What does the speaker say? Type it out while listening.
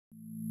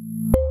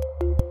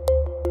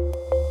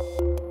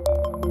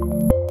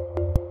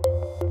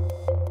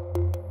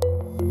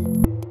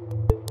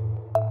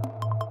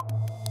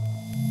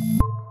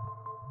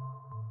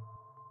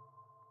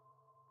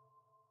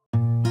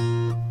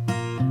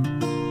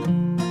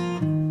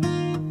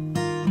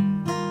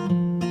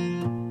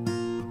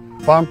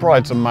Farm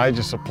Pride's a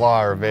major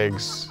supplier of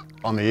eggs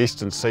on the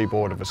eastern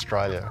seaboard of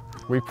Australia.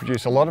 We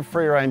produce a lot of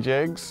free-range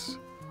eggs.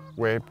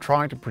 We're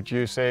trying to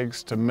produce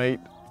eggs to meet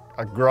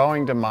a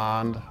growing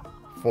demand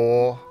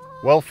for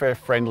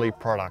welfare-friendly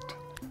product.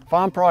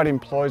 Farm Pride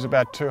employs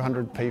about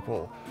 200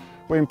 people.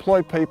 We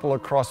employ people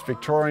across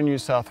Victoria and New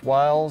South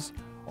Wales,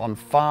 on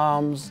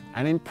farms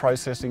and in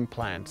processing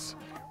plants.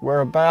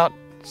 We're about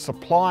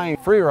supplying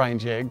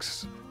free-range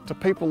eggs to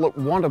people that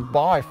want to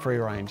buy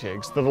free-range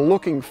eggs, that are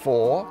looking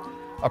for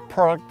a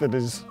product that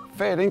is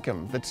fair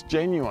dinkum, that's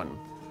genuine.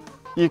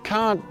 You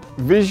can't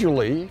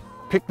visually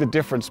pick the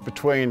difference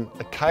between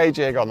a cage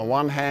egg on the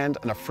one hand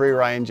and a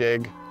free-range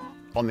egg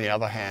on the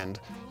other hand.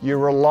 You're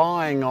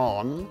relying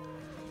on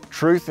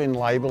truth in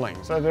labelling.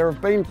 So there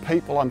have been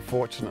people,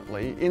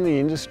 unfortunately, in the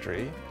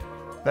industry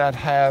that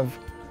have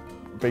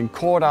been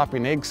caught up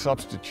in egg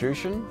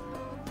substitution,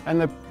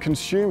 and the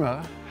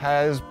consumer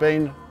has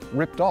been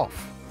ripped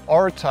off.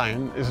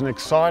 Oritain is an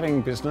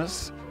exciting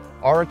business.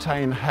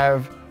 Oritain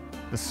have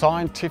the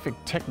scientific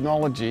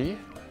technology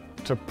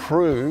to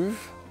prove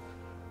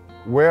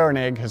where an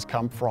egg has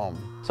come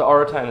from. So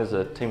Oritain is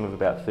a team of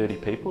about 30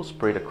 people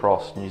spread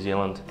across New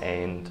Zealand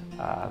and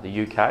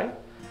the UK.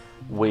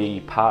 We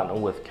partner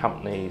with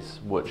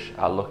companies which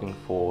are looking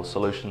for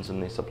solutions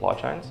in their supply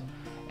chains,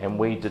 and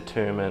we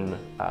determine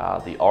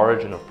the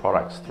origin of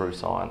products through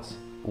science.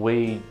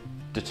 We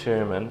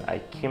determine a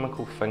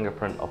chemical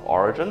fingerprint of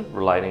origin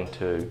relating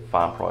to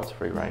Farm Pride's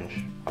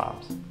free-range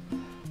farms.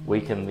 We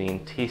can then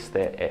test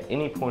that at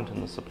any point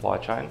in the supply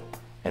chain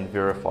and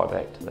verify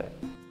back to that.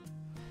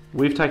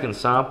 We've taken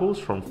samples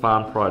from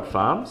Farm Pride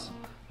farms,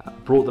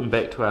 brought them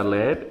back to our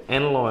lab,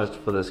 analysed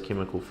for this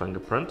chemical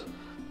fingerprint,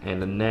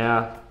 and are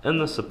now in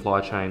the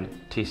supply chain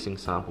testing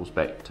samples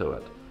back to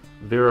it,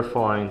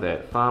 verifying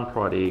that Farm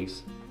Pride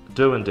eggs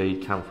do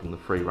indeed come from the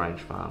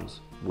free-range farms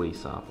we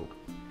sampled.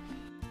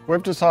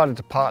 We've decided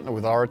to partner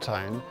with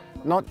Oritain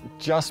not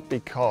just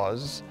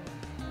because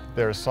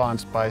they're a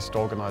science-based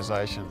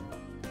organisation.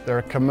 They're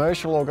a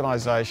commercial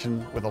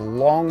organisation with a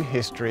long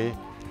history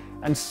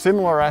and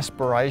similar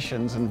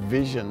aspirations and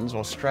visions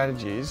or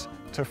strategies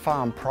to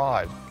Farm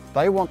Pride.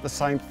 They want the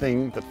same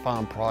thing that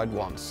Farm Pride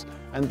wants,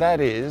 and that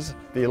is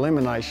the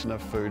elimination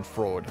of food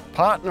fraud.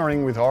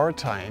 Partnering with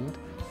Oritain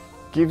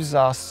gives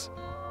us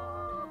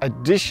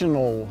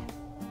additional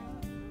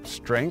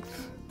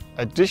strength,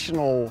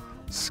 additional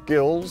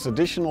skills,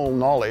 additional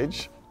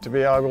knowledge to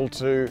be able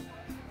to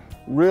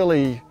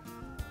really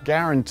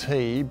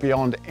guarantee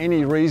beyond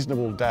any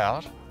reasonable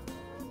doubt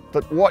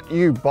that what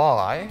you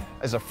buy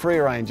as a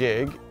free-range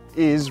egg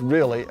is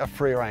really a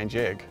free-range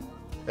egg.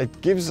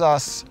 It gives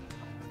us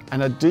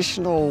an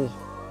additional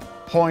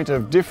point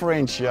of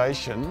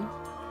differentiation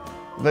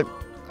that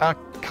our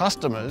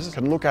customers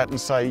can look at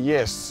and say,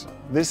 yes,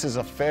 this is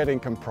a fair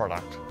dinkum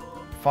product.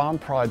 Farm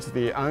Pride's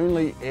the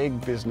only egg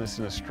business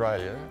in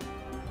Australia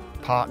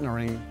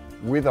partnering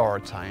with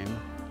Oritain,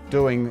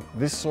 doing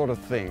this sort of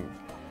thing.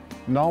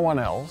 No one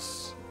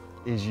else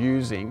is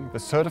using the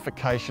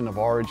certification of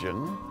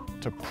origin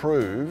to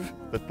prove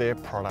that their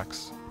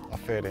products are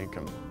fair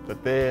dinkum,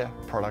 that their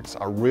products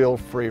are real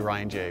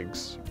free-range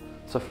eggs.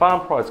 So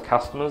Farm Pride's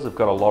customers have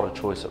got a lot of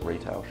choice at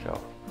retail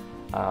shelf,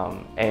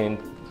 and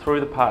through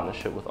the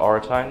partnership with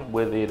Oritain,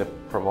 we're there to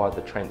provide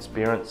the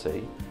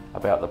transparency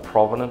about the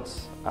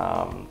provenance,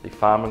 the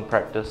farming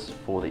practice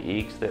for the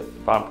eggs that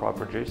Farm Pride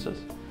produces,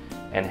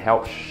 and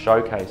help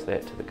showcase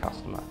that to the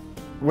customer.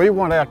 We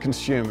want our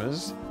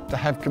consumers to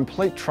have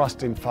complete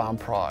trust in Farm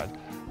Pride.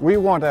 We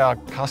want our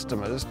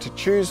customers to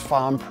choose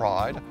Farm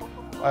Pride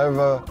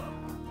over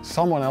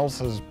someone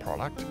else's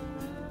product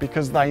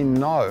because they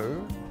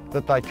know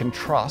that they can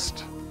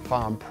trust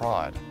Farm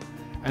Pride.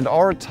 And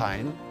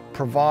Oritain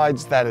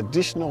provides that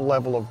additional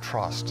level of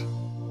trust.